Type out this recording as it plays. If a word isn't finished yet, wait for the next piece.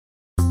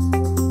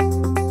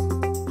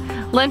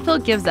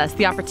Linfield gives us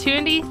the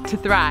opportunity to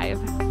thrive.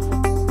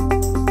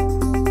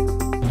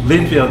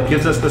 Linfield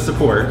gives us the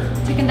support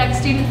to conduct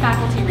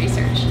student-faculty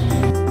research.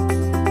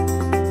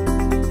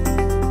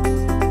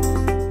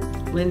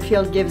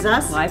 Linfield gives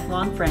us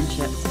lifelong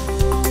friendships.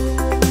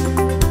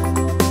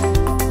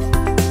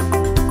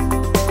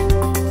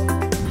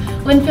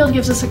 Linfield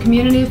gives us a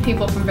community of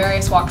people from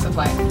various walks of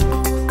life.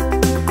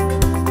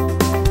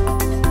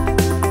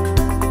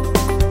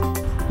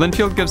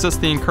 Linfield gives us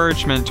the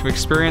encouragement to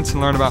experience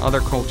and learn about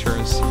other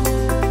cultures.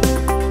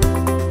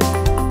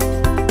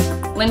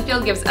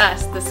 Linfield gives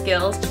us the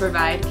skills to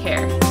provide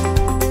care.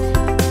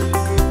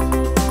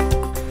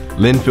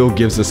 Linfield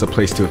gives us a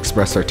place to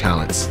express our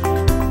talents.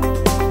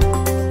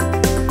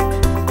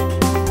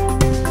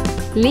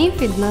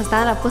 Linfield nos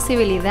da la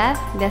posibilidad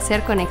de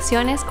hacer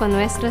conexiones con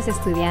nuestros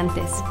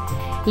estudiantes.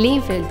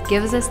 Linfield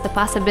gives us the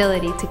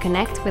possibility to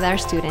connect with our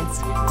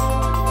students.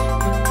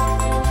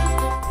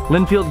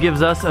 Linfield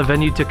gives us a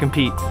venue to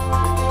compete.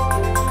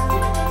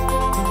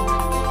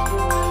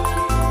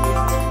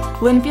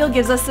 Linfield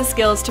gives us the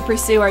skills to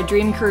pursue our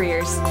dream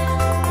careers.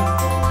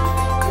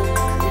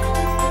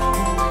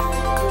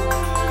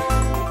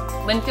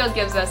 Linfield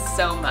gives us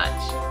so much.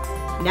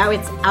 Now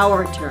it's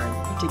our turn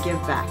to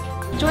give back.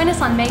 Join us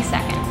on May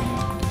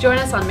 2nd. Join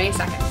us on May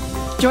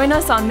 2nd. Join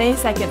us on May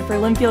 2nd for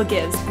Linfield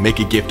Gives. Make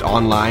a gift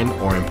online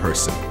or in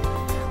person.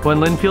 When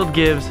Linfield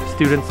gives,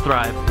 students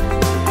thrive.